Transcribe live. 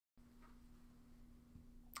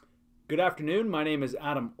Good afternoon. My name is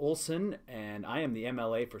Adam Olsen, and I am the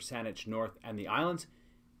MLA for Saanich North and the Islands.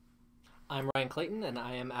 I'm Ryan Clayton, and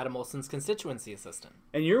I am Adam Olsen's constituency assistant.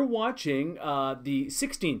 And you're watching the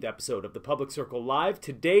 16th episode of the Public Circle Live.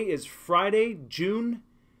 Today is Friday, June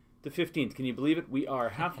the 15th. Can you believe it? We are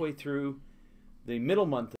halfway through the middle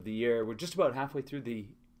month of the year. We're just about halfway through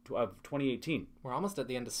of 2018. We're almost at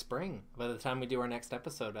the end of spring. By the time we do our next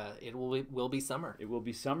episode, it will be summer. It will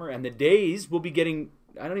be summer, and the days will be getting...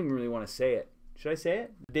 I don't even really want to say it. Should I say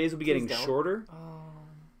it? The days will be getting shorter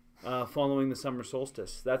following the summer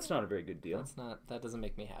solstice. That's not a very good deal. That doesn't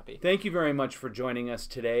make me happy. Thank you very much for joining us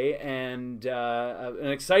today, and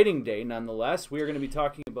an exciting day nonetheless. We are going to be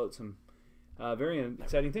talking about some very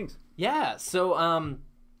exciting things. Yeah, so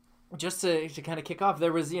just to kind of kick off,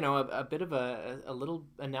 there was a bit of a little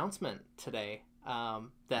announcement today what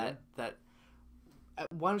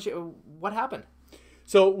happened?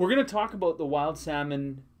 So we're going to talk about the Wild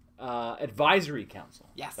Salmon Advisory Council.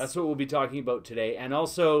 Yes. That's what we'll be talking about today. And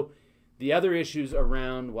also the other issues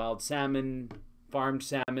around wild salmon, farmed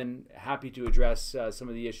salmon. Happy to address some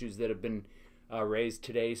of the issues that have been raised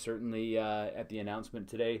today, certainly at the announcement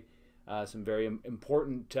today. Some very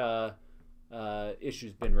important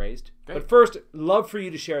issues been raised. Great. But first, love for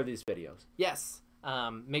you to share these videos. Yes.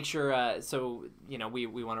 Make sure,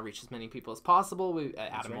 we want to reach as many people as possible.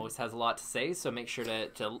 Adam always has a lot to say, so make sure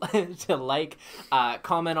to like,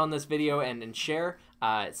 comment on this video and share.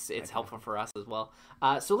 It's helpful for us as well.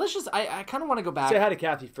 So let's just, I kind of want to go back. Say hi to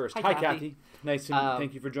Kathy first. Hi, Kathy. Nice to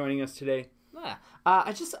thank you for joining us today. Yeah.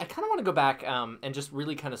 I kind of want to go back and just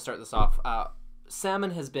really kind of start this off.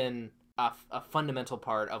 Salmon has been a fundamental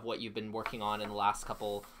part of what you've been working on in the last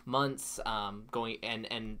couple months,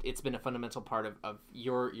 and it's been a fundamental part of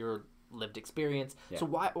your lived experience. Yeah. So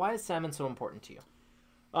why is salmon so important to you?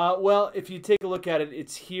 Well, if you take a look at it,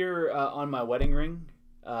 it's here on my wedding ring.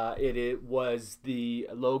 It was the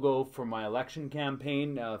logo for my election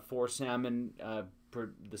campaign for salmon,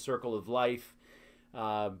 for the Circle of Life,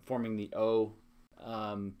 forming the O,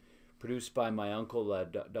 produced by my uncle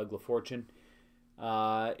Doug LaFortune.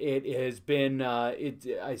 It has been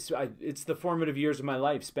it's the formative years of my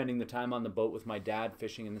life, spending the time on the boat with my dad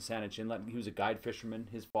fishing in the Saanich Inlet. He was a guide fisherman.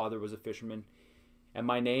 His father was a fisherman, and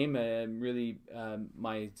my name,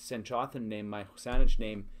 my Senchothan name, my Saanich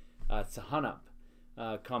name, Sahanup,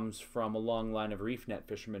 comes from a long line of reef net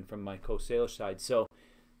fishermen from my Coast Salish side. So,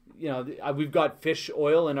 we've got fish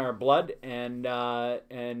oil in our blood, and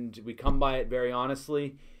we come by it very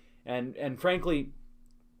honestly, and frankly.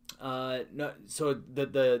 So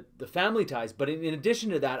the family ties, but in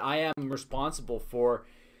addition to that, I am responsible for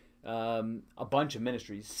a bunch of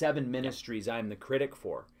ministries, 7 ministries. I'm the critic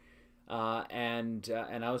for, and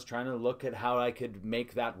I was trying to look at how I could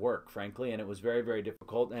make that work, frankly, and it was very, very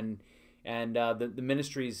difficult. And the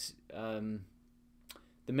ministries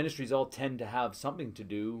all tend to have something to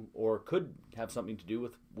do, or could have something to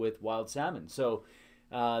do with wild salmon. So.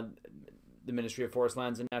 The Ministry of Forest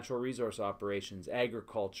Lands and Natural Resource Operations,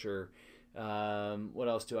 agriculture, what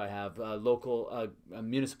else do I have? Local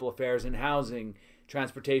municipal affairs and housing,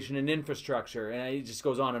 transportation and infrastructure, and it just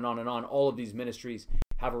goes on and on and on. All of these ministries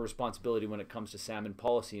have a responsibility when it comes to salmon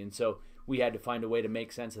policy, and so we had to find a way to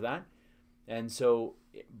make sense of that. And so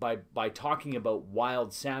by talking about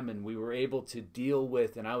wild salmon, we were able to deal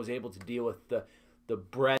with, and I was able to deal with the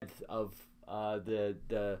breadth of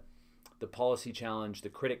the policy challenge, the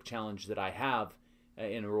critic challenge that I have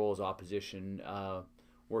in a role as opposition,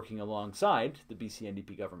 working alongside the BC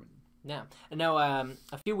NDP government. Yeah. And now,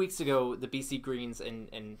 a few weeks ago, the BC Greens,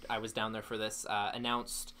 and I was down there for this,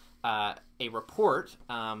 announced a report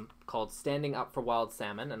called Standing Up for Wild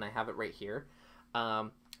Salmon, and I have it right here.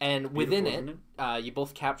 And within it, you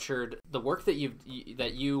both captured the work that you,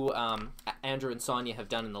 Andrew and Sonia, have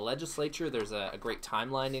done in the legislature. There's a great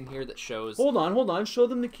timeline in here that shows... Hold on. Show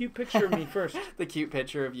them the cute picture of me first. The cute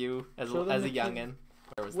picture of you as a youngin'.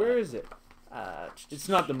 Where is it? It's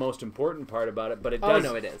not the most important part about it, but it does. Oh,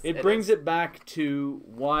 no, it is. It brings it back to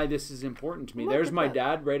why this is important to me. There's my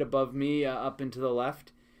dad right above me, up and to the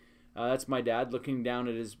left. That's my dad looking down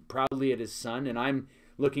proudly at his son, and I'm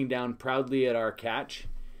looking down proudly at our catch.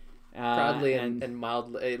 Proudly and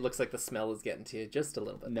mildly, it looks like the smell is getting to you just a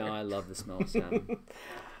little bit. No, I love the smell of salmon.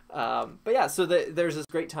 But yeah, so there's this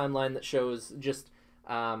great timeline that shows just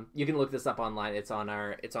you can look this up online. It's on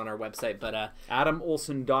our website. But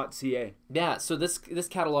AdamOlsen.ca. Yeah, so this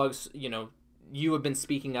catalogs, you have been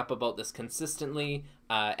speaking up about this consistently.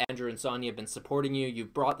 Andrew and Sonia have been supporting you.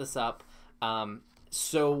 You've brought this up.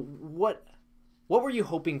 So what What were you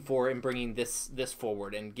hoping for in bringing this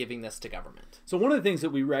forward and giving this to government? So one of the things that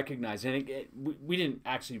we recognized, and we didn't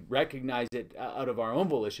actually recognize it out of our own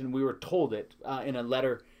volition, we were told it in a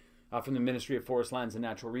letter from the Ministry of Forest Lands and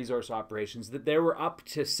Natural Resource Operations, that there were up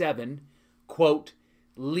to 7, quote,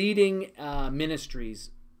 leading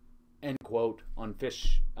ministries, end quote, on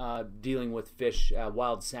fish, dealing with fish,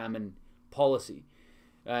 wild salmon policy.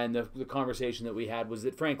 And the conversation that we had was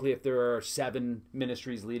that, frankly, if there are 7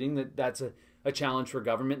 ministries leading, that's a challenge for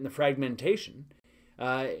government, and the fragmentation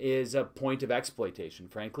is a point of exploitation.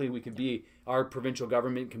 Frankly, our provincial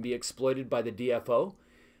government can be exploited by the DFO,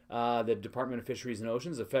 the Department of Fisheries and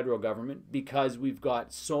Oceans, the federal government, because we've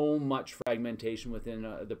got so much fragmentation within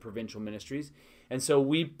the provincial ministries. And so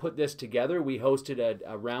we put this together. We hosted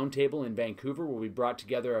a roundtable in Vancouver where we brought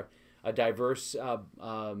together a diverse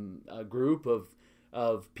group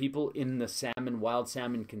of people in the wild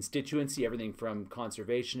salmon constituency, everything from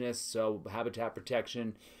conservationists, so habitat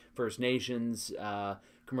protection, First Nations,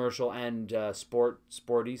 commercial and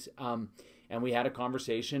sporties. And we had a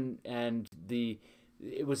conversation, and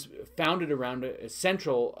it was founded around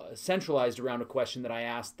centralized around a question that I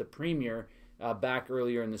asked the Premier back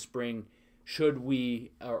earlier in the spring. Should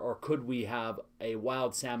we or could we have a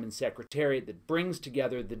wild salmon secretariat that brings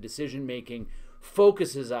together the decision making,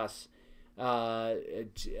 focuses us, and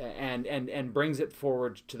brings it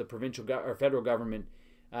forward to the provincial or federal government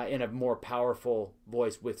in a more powerful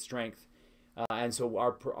voice with strength. And so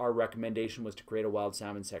our recommendation was to create a wild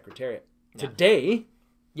salmon secretariat. Yeah. Today,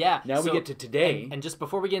 now we get to today. And just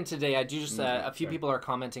before we get into today, I do just a few people are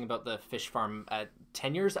commenting about the fish farm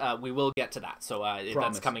tenures. We will get to that, so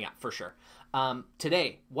that's coming up for sure.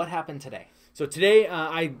 Today, what happened today? So today,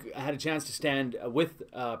 I had a chance to stand with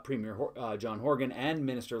Premier John Horgan and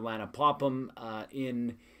Minister Lana Popham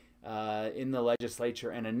in the legislature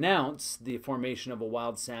and announce the formation of a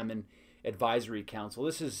Wild Salmon Advisory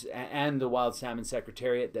Council. And the Wild Salmon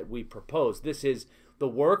Secretariat that we proposed. This is the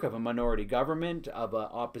work of a minority government, of an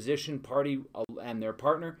opposition party and their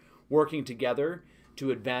partner, working together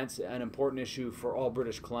to advance an important issue for all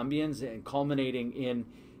British Columbians, and culminating in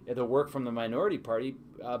the work from the minority party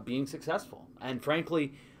being successful. And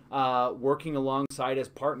frankly, working alongside as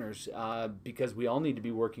partners, because we all need to be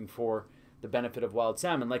working for the benefit of wild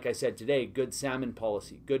salmon. Like I said today, good salmon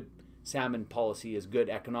policy. Good salmon policy is good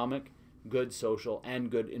economic, good social, and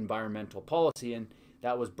good environmental policy, and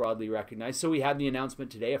that was broadly recognized. So we had the announcement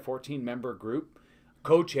today, a 14-member group,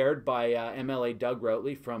 co-chaired by MLA Doug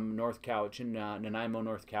Routley from North Cowichan, Nanaimo,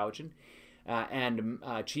 North Cowichan, and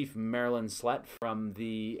Chief Marilyn Slett from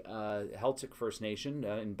the Heltzik First Nation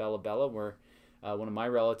in Bella Bella, where one of my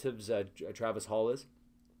relatives, Travis Hall, is,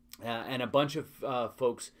 and a bunch of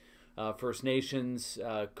folks, First Nations,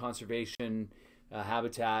 conservation,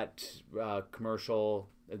 habitat, commercial,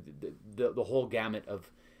 the whole gamut of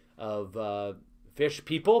fish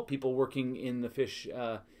people working in the fish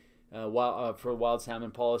for wild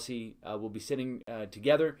salmon policy will be sitting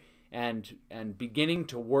together and beginning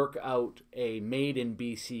to work out a made in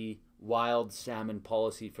BC wild salmon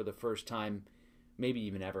policy for the first time, maybe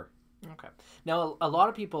even ever. Okay. Now, a lot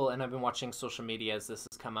of people, and I've been watching social media as this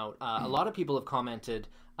has come out, a lot of people have commented,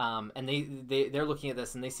 and they're looking at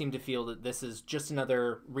this and they seem to feel that this is just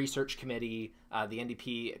another research committee. The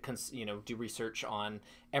NDP, do research on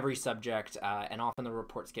every subject, and often the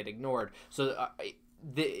reports get ignored. So,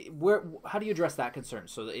 how do you address that concern?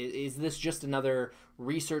 So, is this just another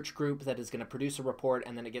research group that is going to produce a report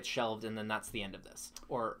and then it gets shelved and then that's the end of this,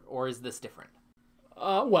 or is this different?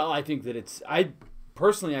 Well, I think that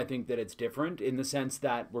Personally, I think that it's different in the sense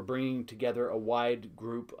that we're bringing together a wide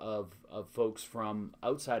group of folks from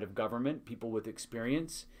outside of government, people with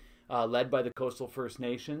experience, led by the Coastal First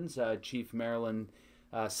Nations, Chief Marilyn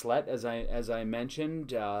Slett, as I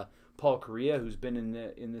mentioned, Paul Correa, who's been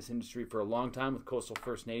in this industry for a long time with Coastal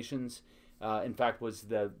First Nations, in fact was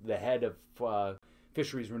the head of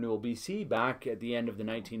Fisheries Renewal BC back at the end of the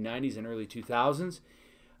 1990s and early 2000s.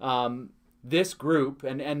 This group,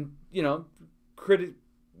 and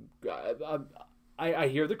I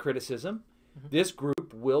hear the criticism. Mm-hmm. This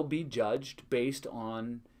group will be judged based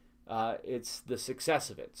on the success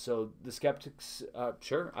of it. So the skeptics,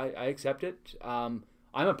 sure, I accept it. I'm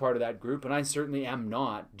a part of that group, and I certainly am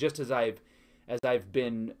not. Just as I've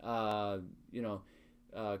been,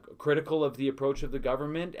 critical of the approach of the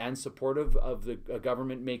government and supportive of the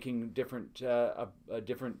government making different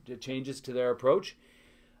changes to their approach.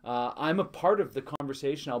 I'm a part of the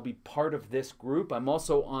conversation. I'll be part of this group. I'm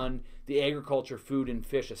also on the Agriculture, Food and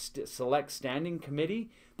Fish, a select standing committee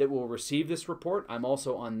that will receive this report. I'm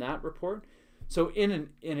also on that report. So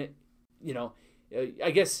I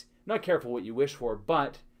guess, not careful what you wish for,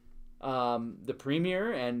 but the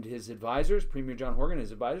Premier and his advisors, Premier John Horgan and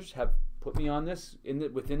his advisors, have put me on this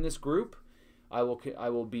within this group. I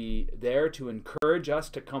will be there to encourage us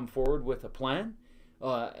to come forward with a plan.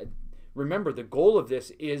 Remember, the goal of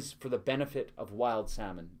this is for the benefit of wild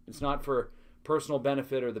salmon. It's not for personal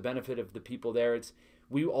benefit or the benefit of the people there.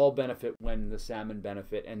 We all benefit when the salmon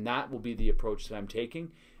benefit, and that will be the approach that I'm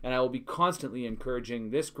taking. And I will be constantly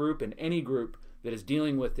encouraging this group and any group that is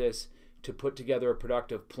dealing with this to put together a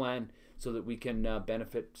productive plan so that we can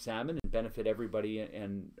benefit salmon and benefit everybody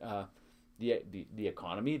and the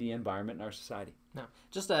economy, the environment, and our society. Now,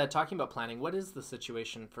 just talking about planning, what is the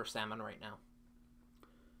situation for salmon right now?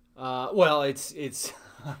 Well, it's it's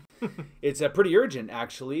pretty urgent,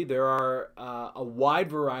 actually. There are a wide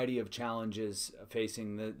variety of challenges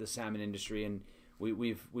facing the salmon industry, and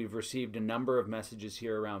we've received a number of messages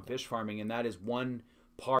here around fish farming, and that is one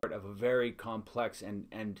part of a very complex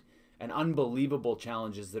and unbelievable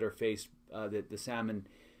challenges that are faced that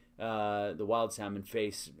the wild salmon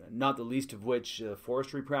face. Not the least of which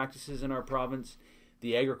forestry practices in our province,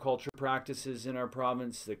 the agriculture practices in our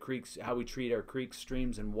province, the creeks, how we treat our creeks,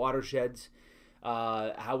 streams, and watersheds,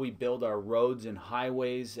 how we build our roads and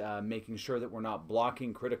highways, making sure that we're not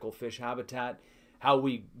blocking critical fish habitat, how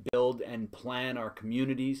we build and plan our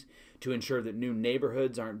communities to ensure that new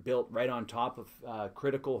neighborhoods aren't built right on top of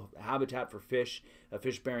critical habitat for fish,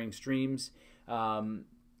 fish-bearing streams,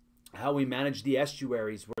 how we manage the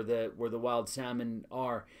estuaries where the wild salmon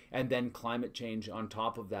are, and then climate change on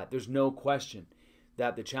top of that. There's no question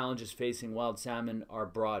that the challenges facing wild salmon are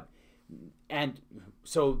broad. And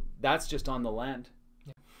so that's just on the land.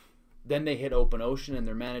 Yeah. Then they hit open ocean, and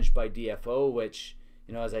they're managed by DFO, which,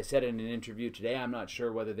 as I said in an interview today, I'm not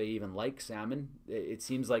sure whether they even like salmon. It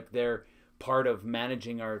seems like they're part of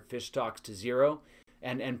managing our fish stocks to zero.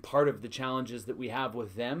 And part of the challenges that we have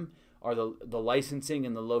with them are the licensing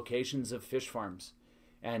and the locations of fish farms.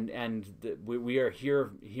 We are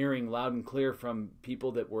hearing loud and clear from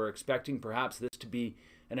people that were expecting perhaps this to be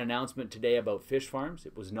an announcement today about fish farms.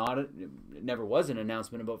 It was not. It never was an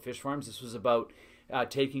announcement about fish farms. This was about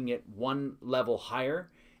taking it one level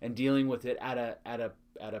higher and dealing with it at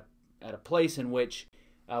a place in which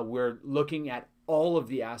we're looking at all of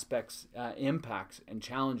the aspects, impacts, and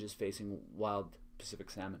challenges facing wild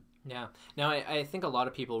Pacific salmon. Yeah. Now, I think a lot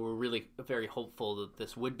of people were really very hopeful that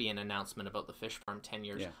this would be an announcement about the fish farm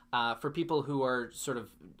tenures. Yeah. For people who are sort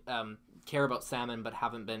of care about salmon but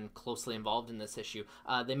haven't been closely involved in this issue,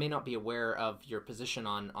 they may not be aware of your position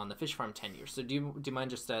on the fish farm tenures. So do you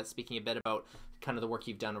mind just speaking a bit about kind of the work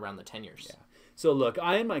you've done around the tenures? Yeah. So look,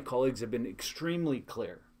 I and my colleagues have been extremely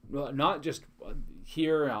clear, not just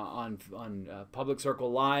here on Public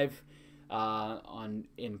Circle Live,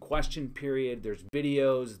 in question period. There's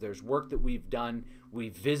videos, there's work that we've done. We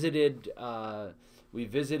visited the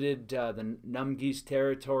Numgeese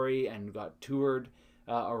territory and got toured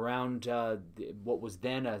around what was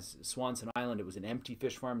then as Swanson Island. It was an empty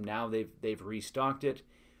fish farm. Now they've restocked it.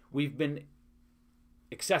 We've been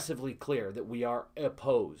excessively clear that we are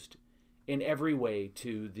opposed in every way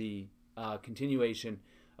to the continuation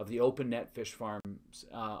of the open net fish farms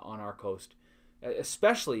on our coast,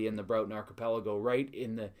 especially in the Broughton Archipelago, right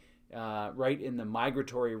in the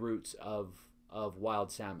migratory routes of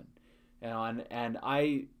wild salmon. And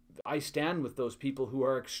I stand with those people who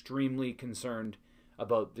are extremely concerned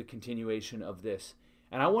about the continuation of this.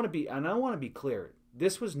 And I want to be clear.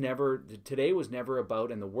 Today was never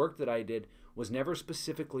about, and the work that I did was never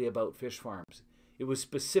specifically about fish farms. It was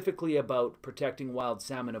specifically about protecting wild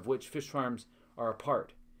salmon, of which fish farms are a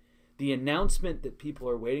part. The announcement that people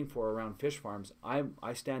are waiting for around fish farms, I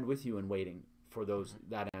stand with you in waiting for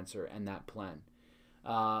that answer and that plan.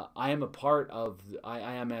 I am a part of.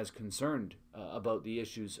 I am as concerned about the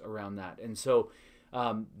issues around that, and so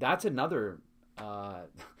that's another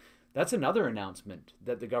announcement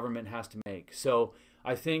that the government has to make. So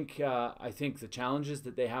I think the challenges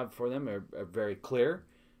that they have for them are very clear.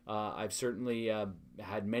 I've certainly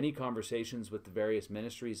had many conversations with the various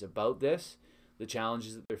ministries about this. The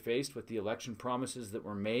challenges that they're faced with the election promises that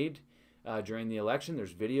were made during the election.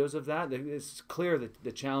 There's videos of that. It's clear that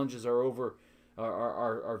the challenges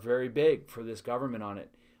are very big for this government on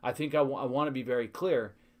it. I think I want to be very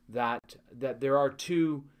clear that there are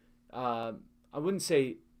two. I wouldn't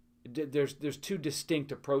say there's two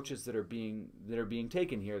distinct approaches that are being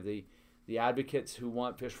taken here. The advocates who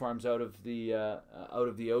want fish farms out of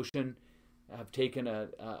the ocean have taken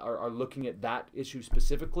are looking at that issue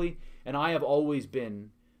specifically, and I have always been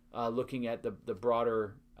looking at the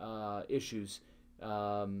broader issues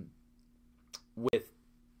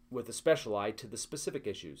with a special eye to the specific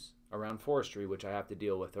issues around forestry, which I have to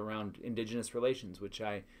deal with, around Indigenous relations, which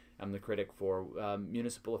I I'm the critic for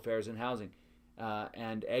municipal affairs and housing,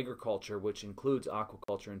 and agriculture, which includes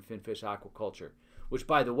aquaculture and finfish aquaculture. Which,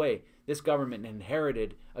 by the way, this government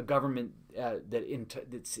inherited a government the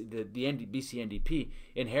BC NDP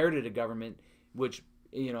inherited a government which,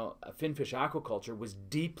 finfish aquaculture was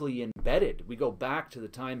deeply embedded. We go back to the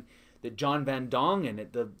time that John Van Dongen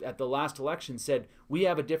at the last election said, we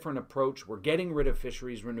have a different approach. We're getting rid of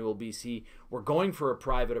Fisheries Renewal BC. We're going for a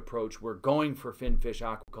private approach. We're going for finfish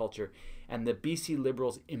aquaculture. And the BC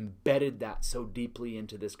Liberals embedded that so deeply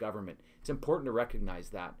into this government. It's important to recognize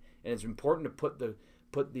that. And it's important to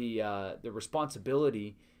put the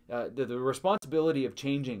responsibility the responsibility of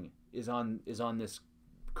changing is on this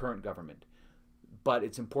current government. But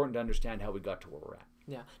it's important to understand how we got to where we're at.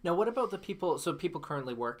 Yeah. Now, what about the people? So people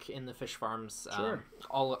currently work in the fish farms, Sure.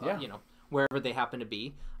 Wherever they happen to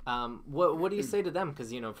be. What do you say to them?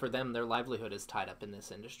 Because for them, their livelihood is tied up in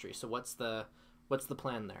this industry. So what's the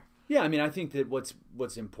plan there? Yeah, I mean, I think that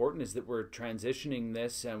what's important is that we're transitioning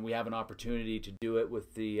this, and we have an opportunity to do it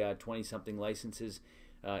with the 20-something licenses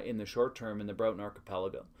in the short term in the Broughton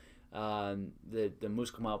Archipelago. The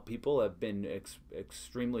Musqueam people have been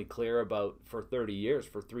extremely clear about, for 30 years,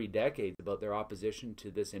 for 3 decades, about their opposition to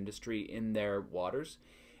this industry in their waters.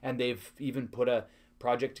 And they've even put a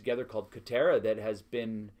project together called Katera that has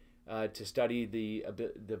been to study the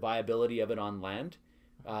viability of it on land.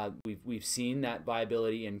 We've seen that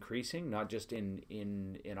viability increasing, not just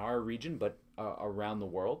in our region, but around the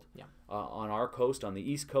world. Yeah. On our coast, on the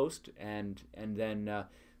East Coast, and then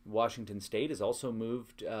Washington State has also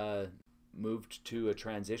moved to a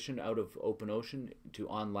transition out of open ocean to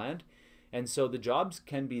on land, and so the jobs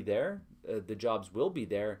can be there. The jobs will be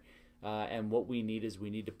there, and what we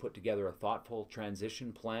need to put together a thoughtful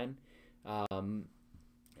transition plan.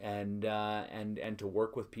 And to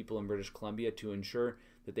work with people in British Columbia to ensure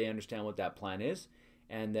that they understand what that plan is,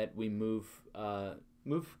 and that we move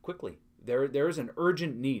quickly. There is an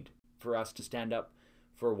urgent need for us to stand up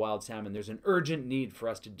for wild salmon. There's an urgent need for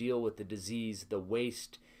us to deal with the disease, the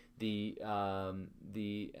waste, the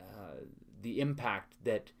impact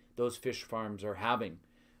that those fish farms are having,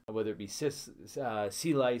 whether it be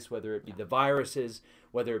sea lice, whether it be the viruses,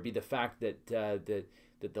 whether it be the fact that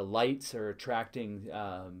the lights are attracting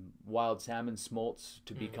wild salmon smolts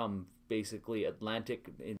to become basically an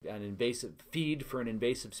invasive feed for an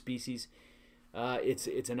invasive species.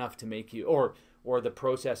 It's enough to make you, or the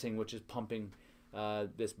processing, which is pumping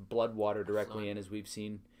this blood water directly in, as we've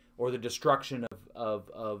seen, or the destruction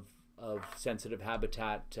of sensitive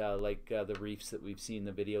habitat like the reefs that we've seen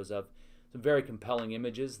the videos of. Some very compelling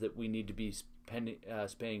images that we need to be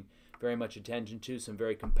paying very much attention to. Some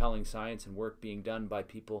very compelling science and work being done by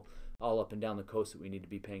people all up and down the coast that we need to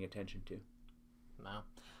be paying attention to. Wow.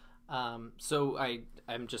 So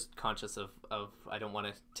I'm just conscious of I don't want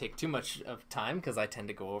to take too much of time because I tend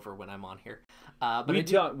to go over when I'm on here. But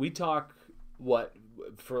we talk what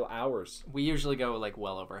for hours. We usually go like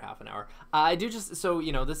well over half an hour. I do just so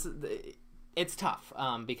this is it's tough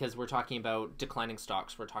because we're talking about declining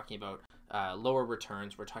stocks. We're talking about lower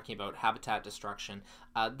returns. We're talking about habitat destruction.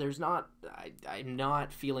 I'm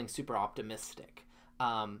not feeling super optimistic.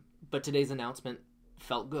 But today's announcement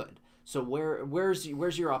felt good. So where's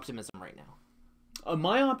your optimism right now?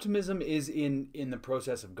 My optimism is in the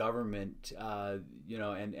process of government,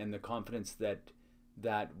 and the confidence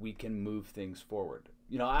that we can move things forward.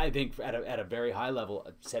 I think at a very high level,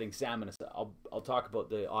 setting salmon aside, I'll talk about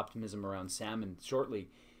the optimism around salmon shortly,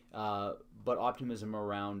 but optimism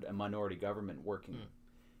around a minority government working.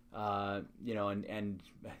 And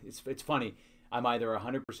it's funny. I'm either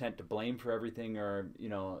 100% to blame for everything, or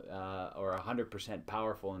 100%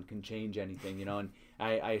 powerful and can change anything. And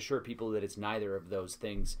I assure people that it's neither of those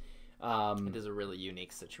things. It is a really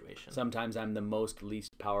unique situation. Sometimes I'm the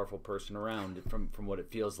least powerful person around, from what it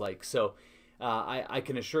feels like. So I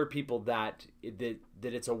can assure people that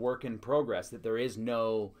it's a work in progress. That there is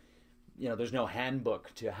there's no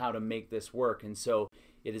handbook to how to make this work, and so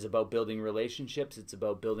it is about building relationships. It's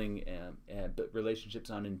about building relationships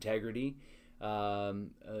on integrity.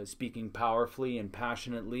 Speaking powerfully and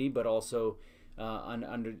passionately, but also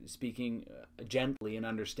speaking gently and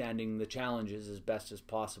understanding the challenges as best as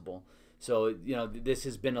possible. So this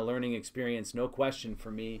has been a learning experience, no question,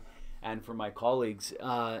 for me and for my colleagues.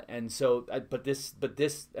 But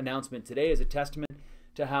this announcement today is a testament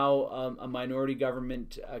to how a minority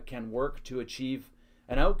government can work to achieve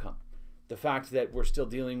an outcome. The fact that we're still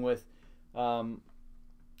dealing with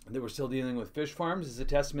fish farms is a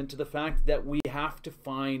testament to the fact that we have to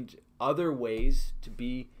find other ways to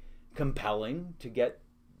be compelling to get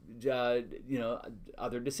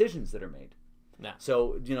other decisions that are made. Yeah.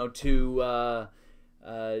 So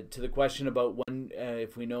To the question about when,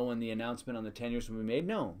 if we know when the announcement on the tenures will be made,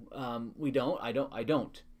 no, we don't. I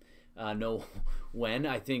don't know when.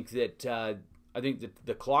 I think that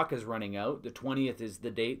the clock is running out. The 20th is the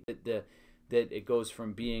date that it goes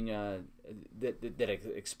from being that it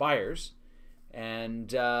expires,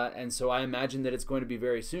 and so I imagine that it's going to be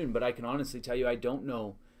very soon. But I can honestly tell you, I don't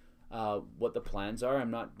know what the plans are. I'm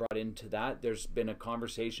not brought into that. There's been a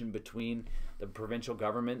conversation between the provincial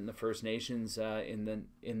government and the First Nations in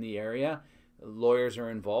the area. Lawyers are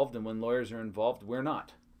involved, and when lawyers are involved, we're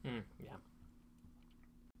not. Yeah.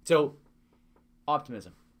 So,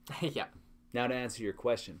 optimism. Yeah. Now to answer your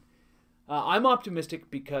question, I'm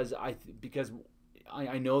optimistic because I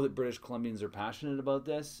know that British Columbians are passionate about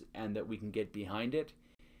this and that we can get behind it,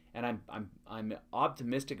 and I'm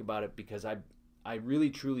optimistic about it because I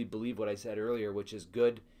really truly believe what I said earlier, which is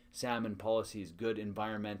good salmon policies, good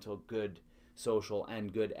environmental, good social,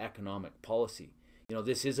 and good economic policy. You know,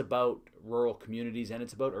 this is about rural communities and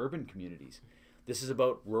it's about urban communities. This is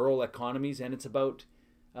about rural economies and it's about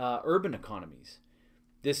urban economies.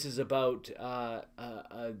 This is about a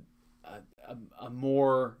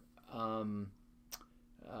more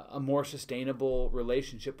sustainable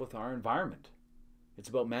relationship with our environment. It's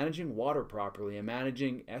about managing water properly and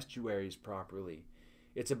managing estuaries properly.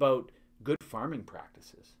 It's about good farming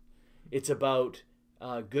practices. It's about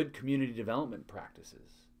good community development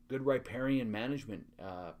practices, good riparian management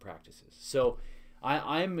practices. So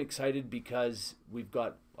I'm excited because we've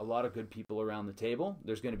got a lot of good people around the table.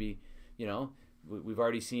 There's going to be, we've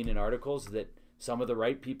already seen in articles that some of the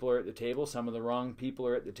right people are at the table, some of the wrong people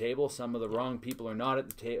are at the table, some of the wrong people are not at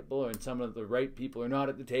the table, and some of the right people are not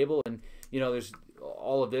at the table. And, there's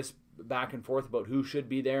all of this back and forth about who should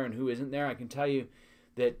be there and who isn't there. I can tell you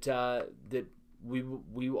that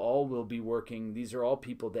we all will be working. These are all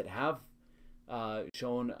people that have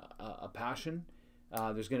shown a passion.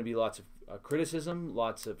 There's going to be lots of criticism,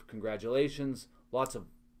 lots of congratulations, lots of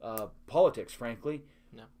politics, frankly.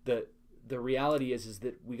 No. The reality is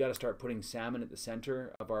that we got to start putting salmon at the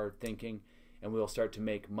center of our thinking, and we'll start to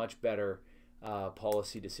make much better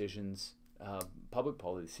policy decisions, public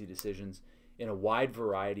policy decisions in a wide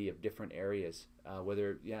variety of different areas.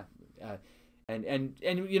 We're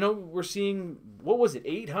seeing, what was it,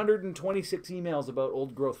 826 emails about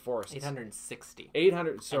old growth forests. 860.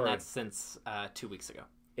 800, sorry. And that's since 2 weeks ago.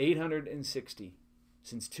 860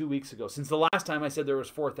 since 2 weeks ago. Since the last time I said there was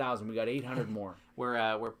 4,000, we got 800 more.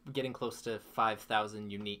 We're getting close to 5,000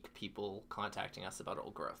 unique people contacting us about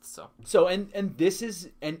old growth. And this is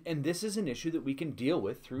an issue that we can deal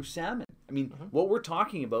with through salmon. I mean, what we're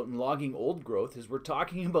talking about in logging old growth is we're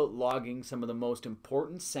talking about logging some of the most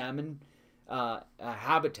important salmon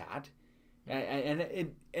habitat,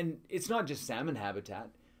 and it's not just salmon habitat,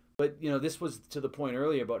 but this was to the point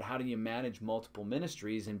earlier about how do you manage multiple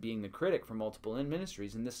ministries and being the critic for multiple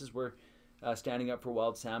ministries, and this is where Standing Up for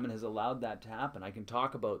Wild Salmon has allowed that to happen. I can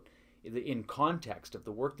talk about in context of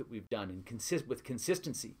the work that we've done and with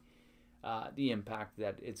consistency the impact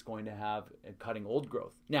that it's going to have in cutting old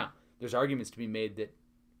growth. Now, there's arguments to be made that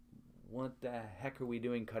what the heck are we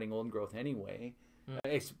doing cutting old growth anyway?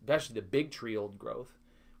 Especially the big tree old growth,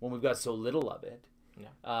 when we've got so little of it.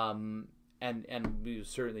 Yeah. And we're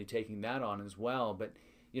certainly taking that on as well. But,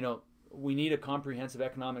 we need a comprehensive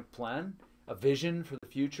economic plan, a vision for the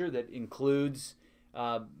future that includes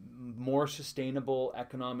more sustainable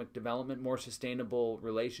economic development, more sustainable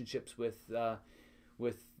relationships with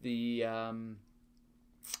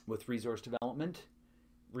resource development,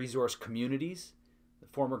 resource communities. The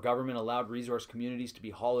former government allowed resource communities to be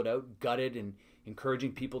hollowed out, gutted, and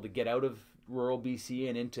encouraging people to get out of rural BC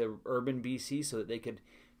and into urban BC so that they could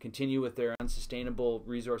continue with their unsustainable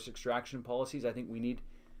resource extraction policies. I think we need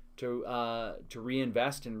to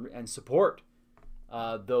reinvest and support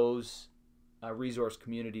those resource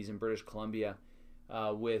communities in British Columbia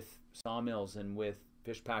with sawmills and with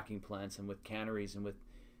fish packing plants and with canneries and with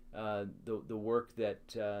the work that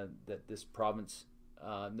this province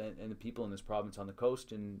and the people in this province on the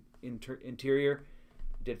coast and interior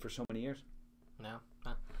did for so many years. No.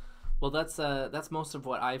 Well, that's most of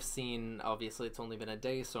what I've seen. Obviously, it's only been a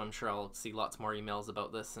day, so I'm sure I'll see lots more emails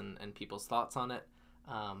about this and people's thoughts on it.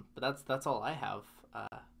 But that's all I have.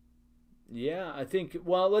 Yeah, I think.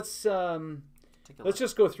 Well, let's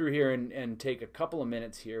just go through here and take a couple of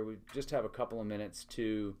minutes here. We just have a couple of minutes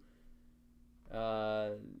to.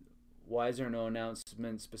 Why is there no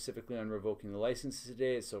announcement specifically on revoking the licenses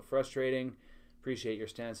today? It's so frustrating. Appreciate your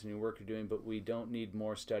stance and your work you're doing, but we don't need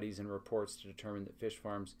more studies and reports to determine that fish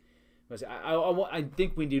farms. I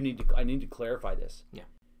think we do need to. I need to clarify this. Yeah.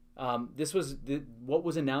 This was what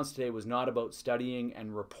was announced today was not about studying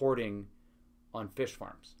and reporting on fish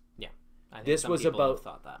farms. Yeah, I think This some was people about have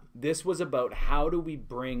thought that. This was about how do we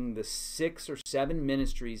bring the 6 or 7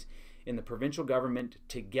 ministries in the provincial government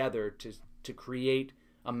together to create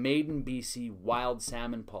a made in BC wild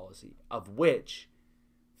salmon policy, of which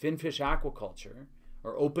finfish aquaculture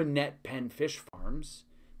or open net pen fish farms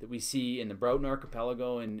that we see in the Broughton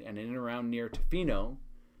Archipelago and in and around near Tofino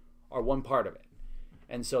are one part of it.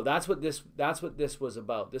 And so that's what this was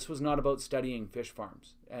about. This was not about studying fish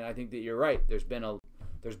farms. And I think that you're right. There's been a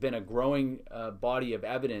growing body of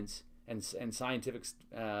evidence and scientific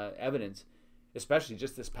evidence, especially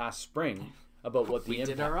just this past spring, about what the we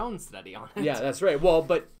impact. did our own study on it. Yeah, that's right. Well,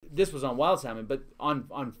 but this was on wild salmon, but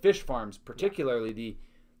on fish farms particularly,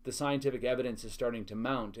 the scientific evidence is starting to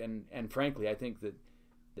mount, and frankly, I think that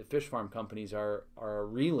the fish farm companies are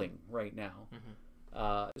reeling right now.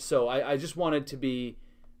 So I just wanted to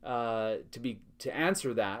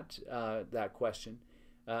answer that question,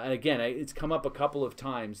 and again, it's come up a couple of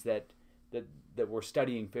times that we're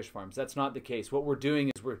studying fish farms. That's not the case. What we're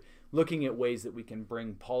doing is we're looking at ways that we can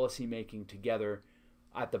bring policy making together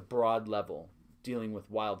at the broad level, dealing with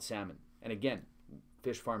wild salmon. And again,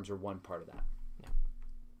 fish farms are one part of that. Yeah.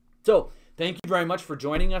 So thank you very much for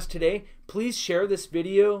joining us today. Please share this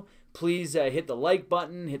video. Please hit the like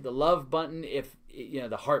button, hit the love button. If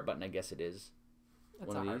the heart button, I guess it is.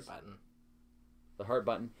 It's a heart button. The heart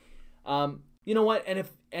button. You know what? And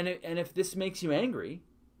if this makes you angry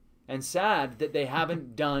and sad that they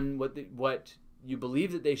haven't done what you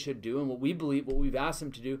believe that they should do and what we've asked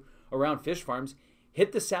them to do around fish farms,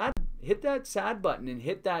 hit that sad button and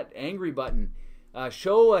hit that angry button.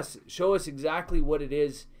 Show us exactly what it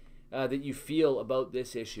is that you feel about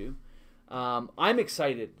this issue. I'm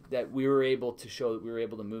excited that we were able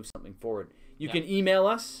to move something forward. You can email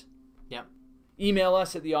us. Yep. Email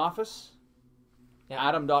us at the office. Yep.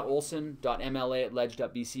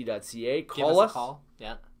 adam.olsen.mla@ledge.bc.ca. Give us a call.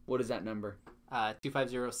 Yeah. What is that number?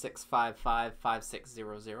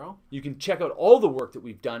 250-655-5600. You can check out all the work that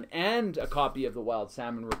we've done and a copy of the Wild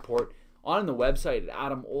Salmon Report on the website at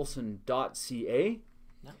adamolsen.ca.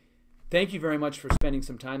 Yeah. Thank you very much for spending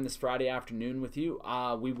some time this Friday afternoon with you.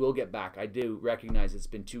 We will get back. I do recognize it's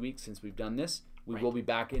been 2 weeks since we've done this. We will be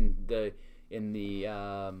back in the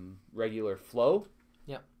regular flow.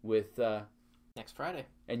 Yep. With next Friday.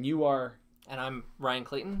 And you are. And I'm Ryan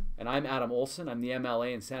Clayton. And I'm Adam Olsen. I'm the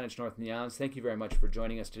MLA in Saanich North and the Islands. Thank you very much for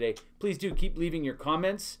joining us today. Please do keep leaving your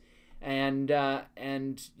comments, and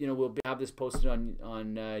we'll have this posted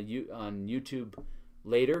on YouTube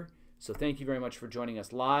later. So thank you very much for joining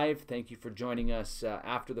us live. Thank you for joining us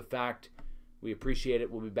after the fact. We appreciate it.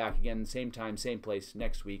 We'll be back again same time, same place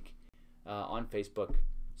next week on Facebook.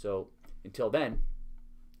 So until then,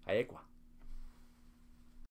 Aekwa.